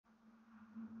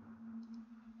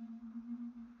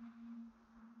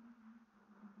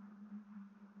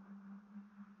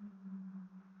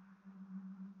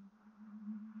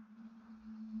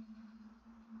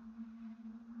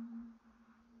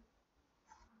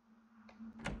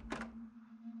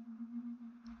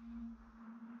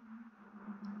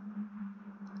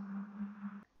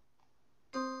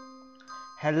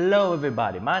Hello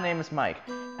everybody, my name is Mike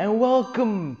and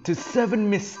welcome to 7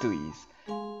 Mysteries.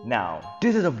 Now,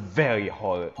 this is a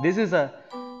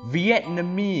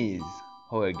Vietnamese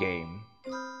horror game.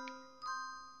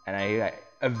 And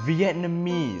a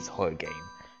Vietnamese horror game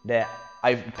that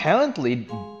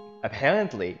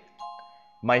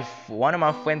one of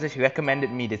my friends actually recommended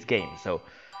me this game. So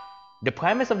the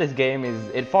premise of this game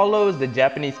is it follows the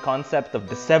Japanese concept of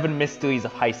the 7 mysteries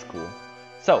of high school.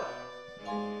 So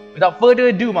without further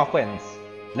ado, my friends,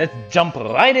 let's jump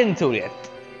right into it.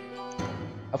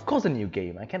 Of course, a new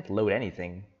game. I can't load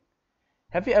anything.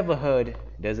 Have you ever heard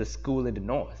there's a school in the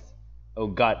north? Oh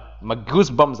god, my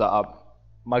goosebumps are up.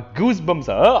 My goosebumps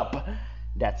are up!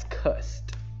 That's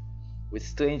cursed. With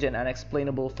strange and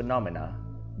unexplainable phenomena.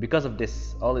 Because of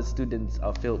this, all its students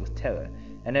are filled with terror,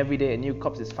 and every day a new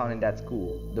corpse is found in that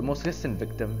school. The most recent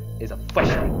victim is a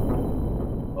freshman.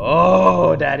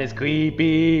 Oh, that is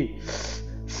creepy!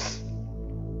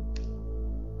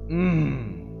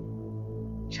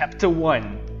 Chapter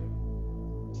 1.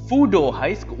 Fudo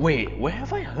High School. Wait, where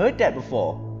have I heard that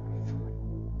before?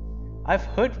 I've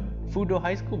heard Fudo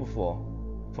High School before.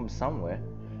 From somewhere.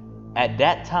 At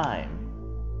that time.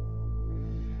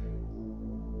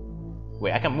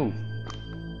 Wait, I can move.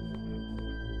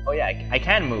 Oh yeah, I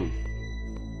can move.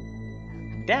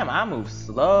 Damn, I move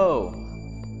slow.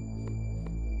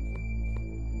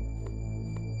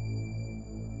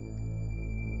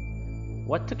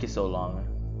 What took you so long?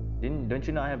 Don't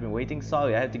you know I have been waiting?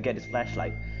 Sorry, I had to get this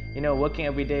flashlight. You know, working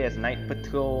every day as night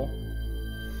patrol.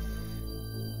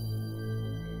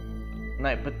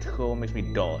 Night patrol makes me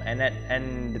dull,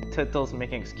 and the turtles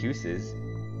making excuses.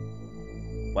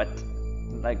 What?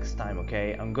 Next time,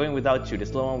 okay? I'm going without you.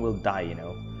 This little one will die, you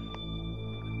know.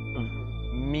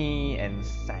 Me and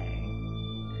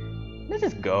Sang. Let's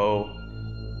just go.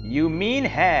 You mean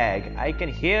hag! I can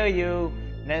hear you.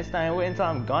 Next time, wait until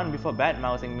I'm gone before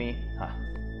bad-mouthing me. Huh.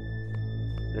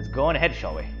 Let's go on ahead,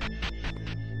 shall we?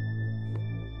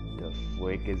 The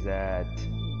freak is that?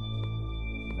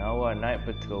 Now we're night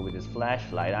patrol with this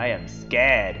flashlight. I am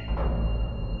scared.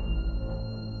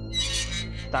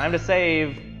 Time to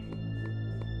save.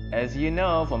 As you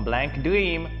know from Blank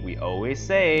Dream, we always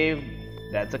save.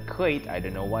 That's a crate. I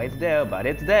don't know why it's there, but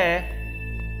it's there.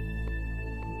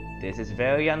 This is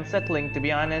very unsettling, to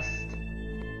be honest.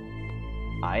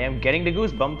 I am getting the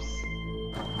goosebumps.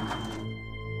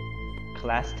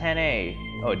 Class 10A.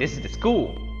 Oh, this is the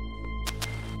school.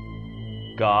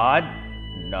 God,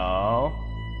 no.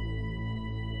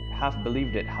 Half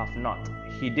believed it, half not.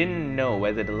 He didn't know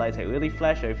whether the lights had really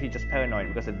flashed or if he just paranoid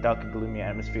because of the dark and gloomy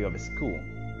atmosphere of his school.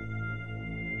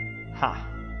 Ha.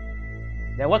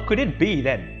 Then what could it be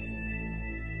then?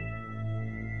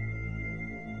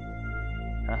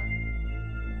 Huh?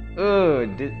 Ugh,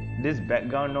 this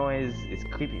background noise is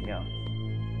creeping me out.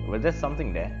 Was there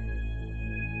something there?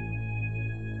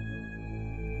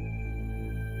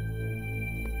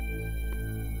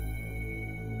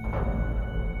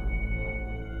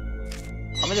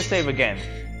 I'm gonna save again.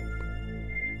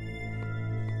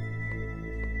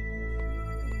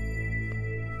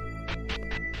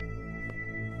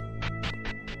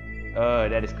 Oh,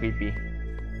 that is creepy.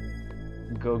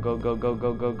 Go, go, go, go,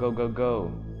 go, go, go, go,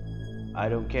 go. I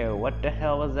don't care. What the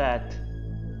hell was that?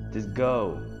 Just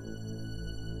go.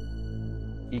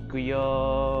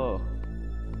 Ikuyo.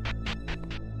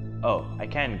 Oh, I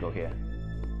can go here.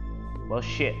 Well,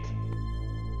 shit.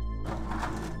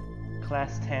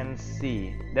 Class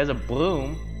 10C. There's a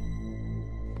broom.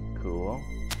 Cool.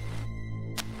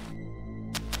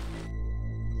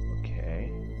 Okay.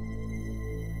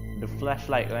 The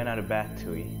flashlight ran out of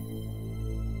battery.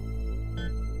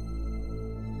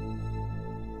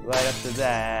 Right after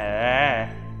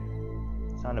that,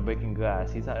 sound of breaking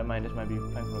glass. He thought this might be a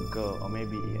prank from a girl, or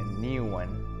maybe a new one.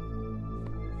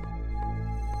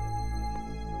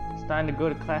 It's time to go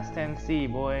to Class 10C,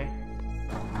 boy.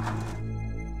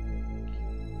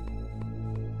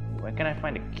 Where can I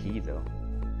find a key though?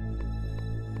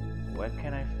 Where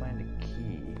can I find a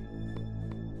key?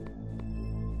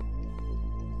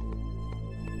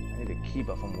 I need a key,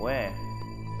 but from where?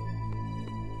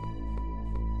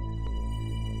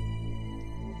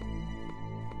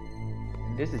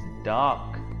 This is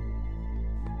dark.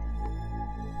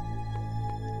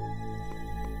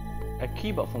 A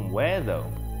key, but from where though?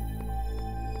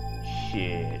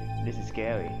 Shit, this is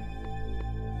scary.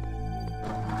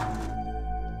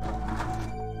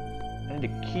 I need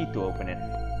a key to open it.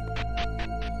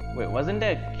 Wait, wasn't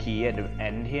there a key at the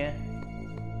end here?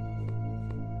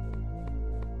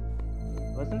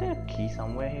 Wasn't there a key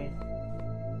somewhere here?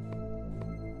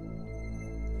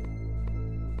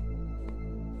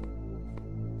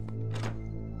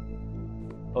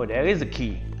 Oh, there is a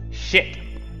key. Shit!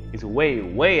 It's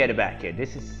way at the back here.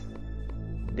 This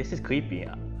is creepy. You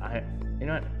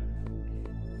know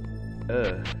what?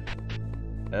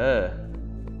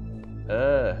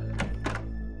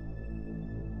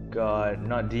 God,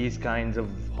 not these kinds of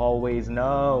hallways,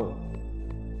 no!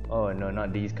 Oh no,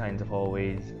 not these kinds of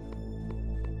hallways.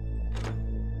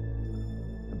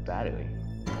 A battery.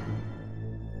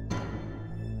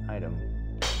 Item.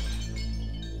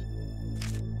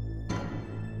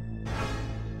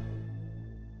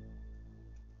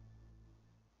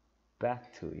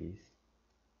 Batteries.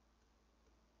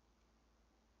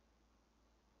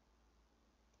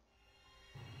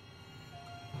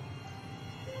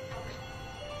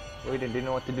 Wait, I didn't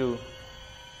know what to do.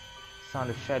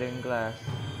 Sound of shattering glass.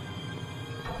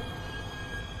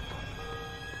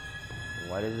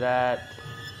 What is that?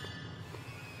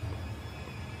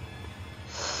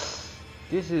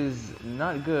 This is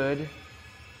not good.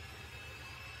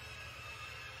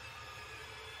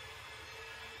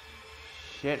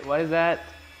 Shit, what is that?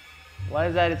 What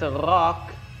is that? It's a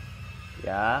rock.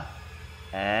 Yeah.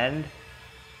 And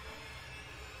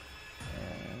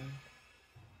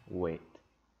wait.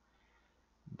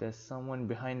 There's someone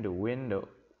behind the window.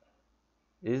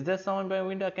 Is there someone behind the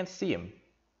window? I can see him.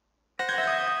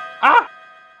 Ah!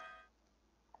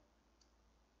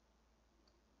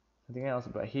 Something else,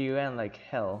 but he ran like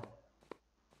hell.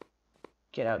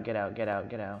 Get out, get out, get out,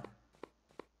 get out.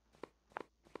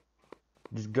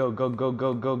 Just go, go, go,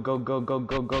 go, go, go, go, go,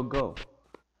 go, go, go.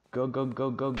 Go, go, go,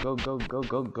 go, go, go, go,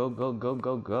 go, go, go, go,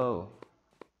 go, go.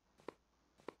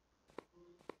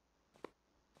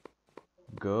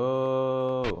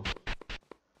 Go.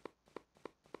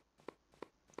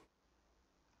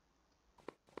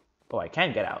 Oh, I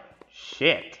can't get out.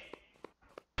 Shit.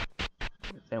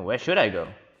 Then where should I go?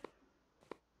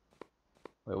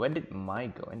 Wait, where did my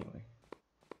go anyway?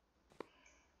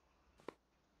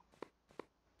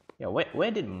 Yeah, where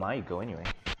did my go anyway?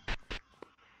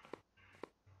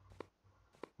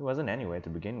 It wasn't anywhere to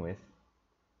begin with.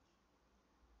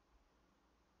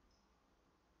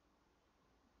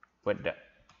 What the?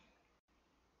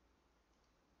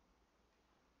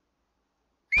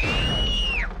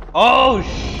 Oh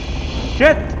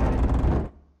shit!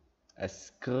 A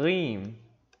scream.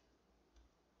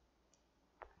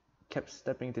 Kept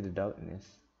stepping into the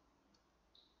darkness.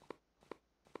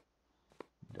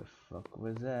 The fuck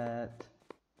was that?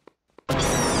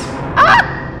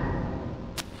 Ah!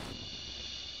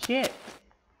 Shit!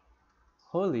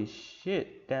 Holy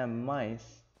shit, damn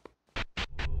mice.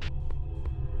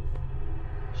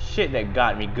 Shit, that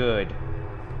got me good.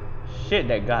 Shit,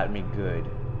 that got me good.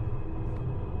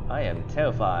 I am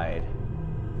terrified.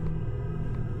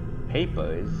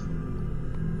 Papers?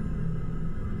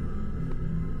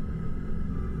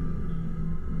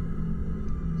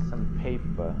 Some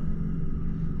paper.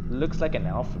 Looks like an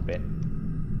alphabet.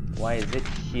 Why is it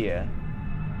here?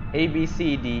 A, B,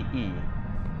 C, D, E.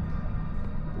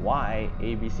 Why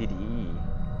A, B, C, D, E?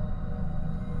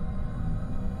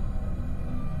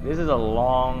 This is a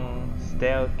long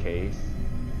staircase.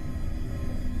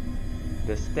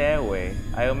 The stairway.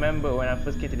 I remember when I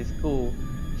first came to this school,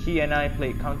 he and I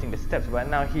played counting the steps, but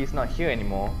now he's not here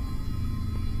anymore.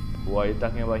 Who are you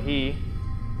talking about? He?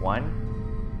 1,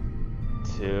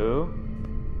 2,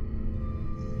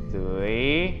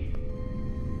 3,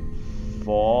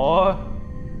 4,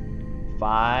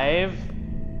 5,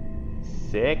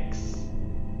 6,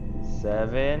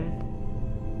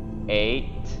 7, 8,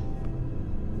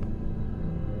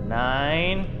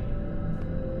 9,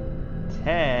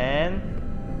 10,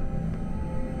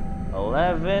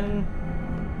 11,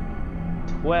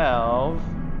 12,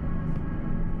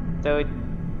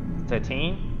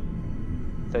 13.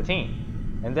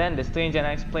 And then the strange and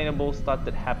unexplainable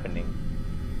started happening.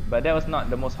 But that was not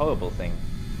the most horrible thing.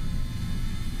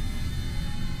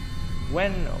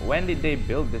 When did they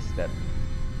build this step?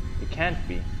 It can't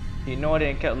be. He ignored it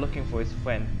and kept looking for his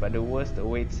friend, but the worst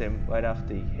awaits him right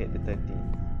after he hit the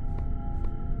 13th.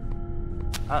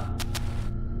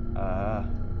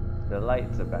 The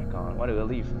lights are back on. What a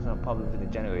relief. There's no problems in the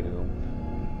generator room.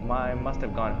 I must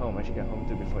have gone home. I should get home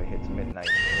too before it hits midnight.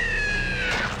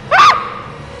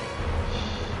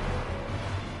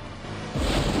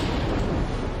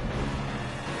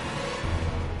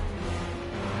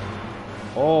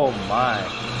 Oh my.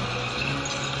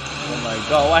 Oh my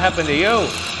god, what happened to you?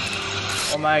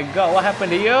 Oh my god, what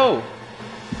happened to you?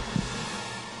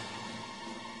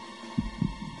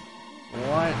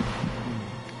 What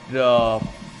the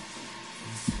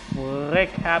frick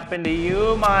happened to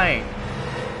you, mine?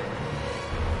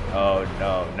 Oh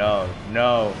no, no,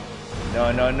 no.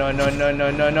 No, no, no, no, no,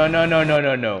 no, no, no, no, no, no,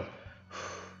 no, no.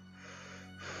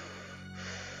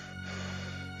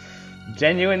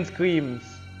 Genuine screams.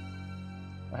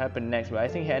 What happened next? But I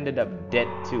think he ended up dead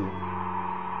too.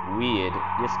 Weird.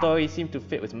 Your story seemed to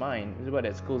fit with mine. It was about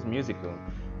that school's music room.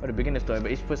 Or the beginning story,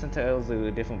 but each person tells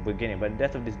a different beginning. But the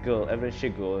death of this girl, Evelyn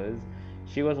Shigro,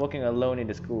 she was walking alone in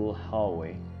the school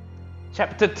hallway.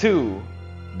 Chapter 2.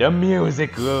 The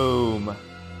music room.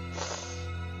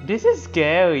 This is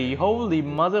scary. Holy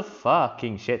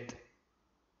motherfucking shit.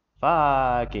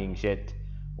 Fucking shit.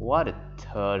 What a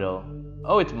turtle.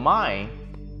 Oh, it's mine.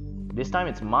 This time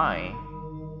it's mine.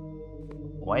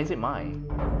 Why is it mine?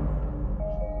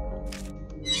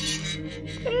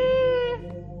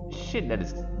 Shit, that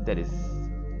is.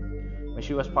 When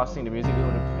she was passing the music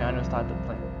room, the piano started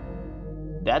playing.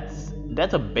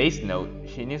 That's a bass note.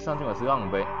 She knew something was wrong,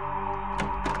 but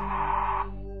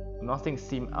nothing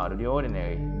seemed out of the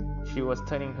ordinary. She was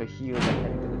turning her heels and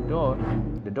heading to the door.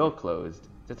 The door closed.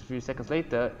 Just a few seconds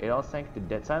later, it all sank to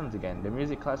dead silence again. The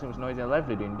music classroom was noisy and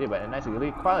lively during the day, but at night it was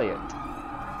really quiet.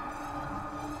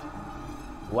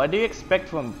 What do you expect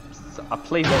from a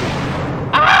place that is...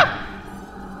 Ah!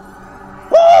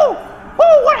 Whoa!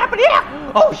 Whoa! What happened here?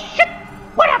 Oh shit!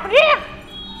 What happened here?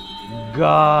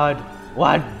 God!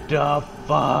 What the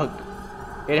fuck?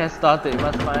 It has started. You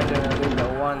must find it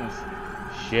at once.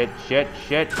 Shit!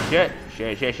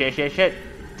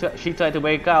 She tried to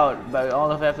break out, but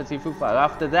all of her efforts seemed futile.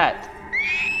 After that...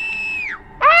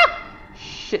 Ah!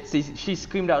 Shit! She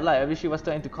screamed out loud. I wish she was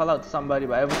trying to call out to somebody,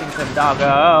 but everything turned dark.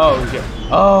 Oh shit!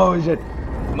 Oh shit!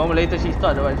 A moment later, she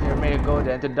thought that she made her go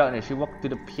there into darkness. She walked to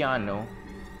the piano.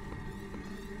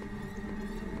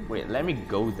 Wait, let me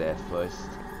go there first.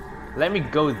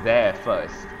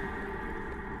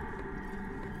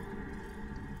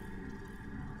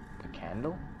 A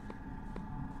candle?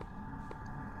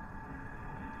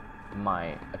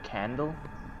 A candle?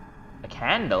 A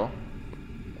candle?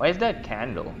 Why is that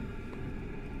candle?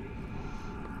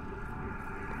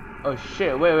 Oh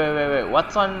shit, wait.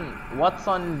 What's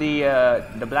on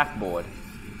the blackboard?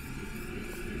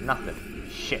 Nothing.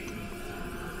 Shit.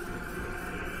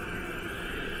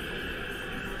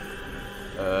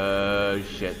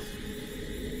 Shit.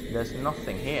 There's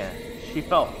nothing here. She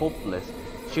felt hopeless.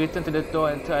 She returned to the door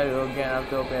and tried it again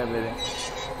after opening everything.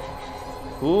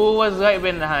 Who was right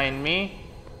behind me?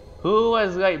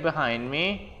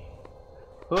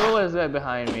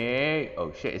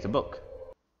 Oh shit, it's a book.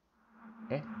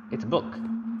 It's a book.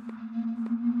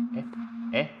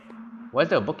 Why is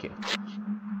there a book here?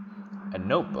 A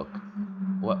notebook?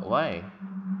 Why?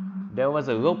 There was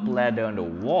a rope ladder on the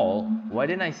wall. Why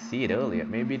didn't I see it earlier?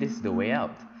 Maybe this is the way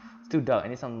out. It's too dark. I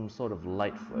need some sort of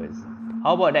light first.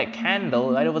 How about that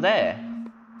candle right over there?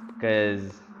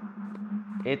 Cause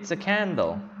it's a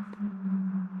candle.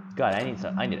 God, I need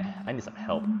some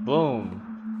help. Boom.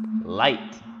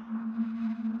 Light.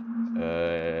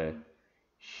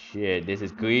 Shit, this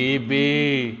is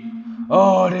creepy.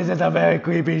 Oh, this is a very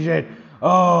creepy shit.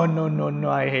 Oh, no,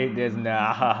 I hate this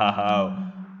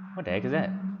now. What the heck is that?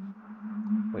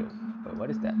 Wait, what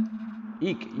is that?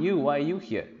 Eek, you, why are you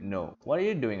here? No. What are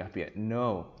you doing up here?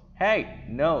 No. Hey,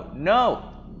 no.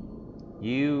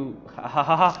 You,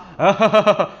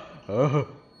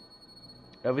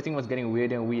 Everything was getting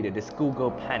weirder and weirder. The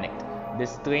schoolgirl panicked. The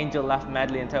stranger laughed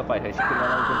madly and terrified her. She could no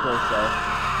longer control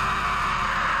herself.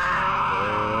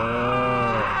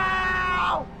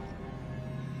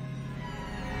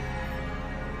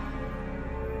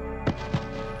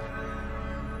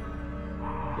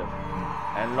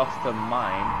 And lost her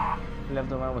mind. She left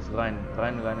her mind was run.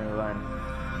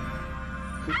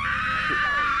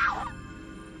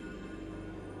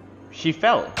 She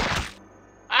fell.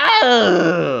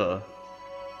 Oh,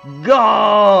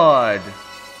 God!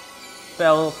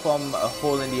 Fell from a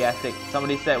hole in the attic.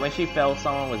 Somebody said when she fell,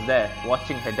 someone was there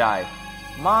watching her die.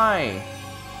 My.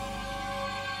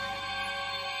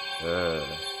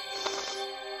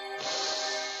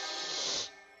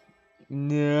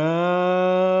 No.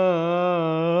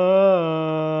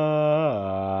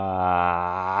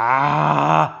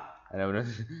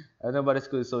 I don't know about the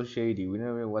school is so shady. We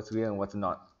don't know what's real and what's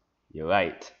not. You're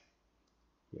right.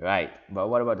 But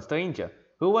what about the stranger?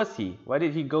 Who was he? Why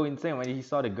did he go insane when he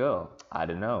saw the girl? I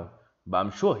don't know. But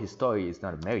I'm sure his story is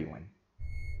not a merry one.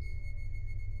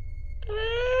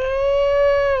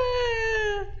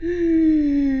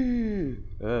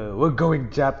 We're going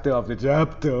chapter after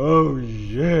chapter. Oh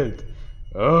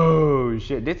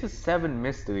shit. This is 7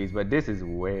 mysteries, but this is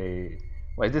way...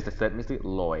 What is this, the 3rd mystery?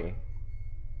 Loy.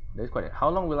 That's quite... How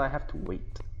long will I have to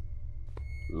wait?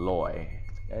 Loy.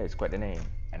 That is quite the name.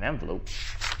 An envelope.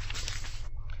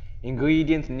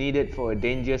 Ingredients needed for a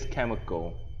dangerous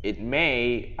chemical. It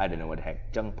may... I don't know what the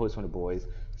heck. Junk post from the boys.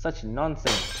 Such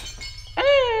nonsense.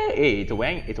 Hey, it's a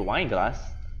wine glass.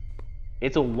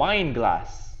 It's a wine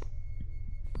glass.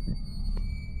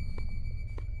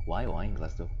 Why wine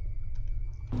glass though?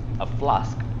 A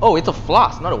flask. Oh, it's a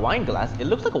flask, not a wine glass. It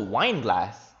looks like a wine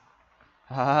glass.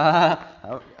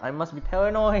 I must be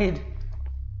paranoid.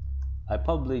 I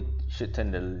probably should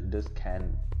turn this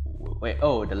can. Wait,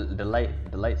 oh, the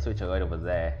light switch are right over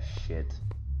there. Shit.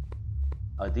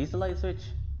 Are these the light switch?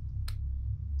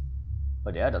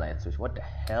 Oh, they are the light switch. What the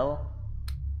hell?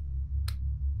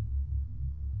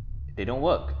 They don't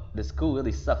work. The school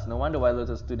really sucks. No wonder why lots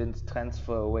of students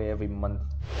transfer away every month.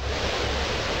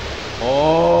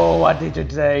 Oh, what did you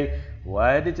say?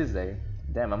 What did you say?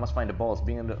 Damn, I must find the balls.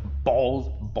 Being in the balls,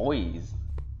 boys.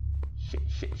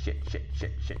 Shit.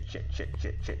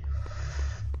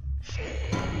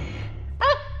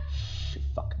 Ah! Shit,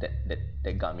 fuck,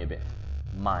 that got me a bit.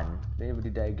 Man, they ever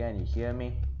did that again, you hear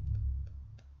me?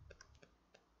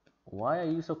 Why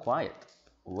are you so quiet?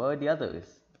 Where are the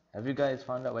others? Have you guys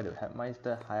found out where the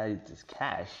headmaster hides his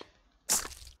cash?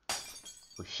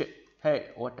 Oh shit. Hey,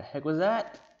 what the heck was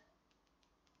that?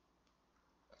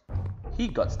 He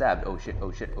got stabbed. Oh shit.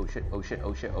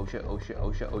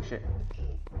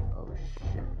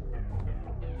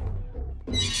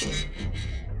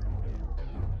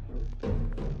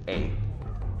 Hey.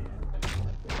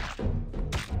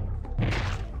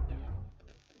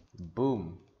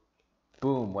 Boom.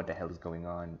 Boom, what the hell is going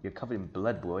on? You're covered in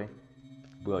blood, boy.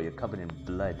 Bro, you're covered in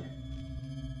blood.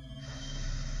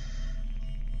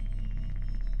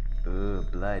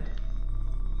 Ugh, blood.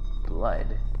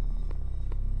 Blood?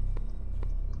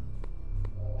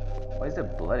 Why is there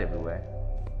blood everywhere?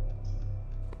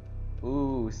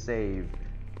 Ooh, save.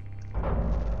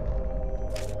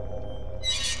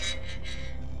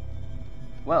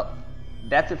 Well,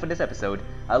 that's it for this episode.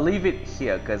 I'll leave it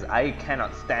here because I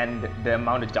cannot stand the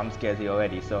amount of jump scares here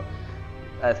already. So,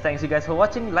 thanks you guys for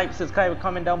watching. Like, subscribe,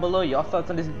 comment down below your thoughts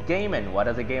on this game and what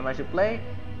other game I should play.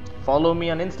 Follow me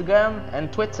on Instagram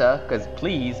and Twitter because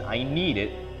please, I need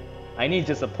it. I need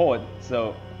your support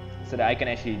so that I can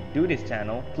actually do this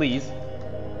channel. Please,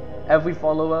 every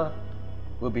follower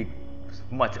will be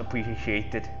much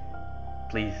appreciated.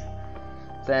 Please.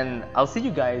 Then I'll see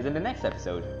you guys in the next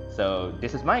episode. So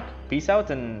this is Mike. Peace out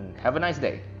and have a nice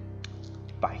day.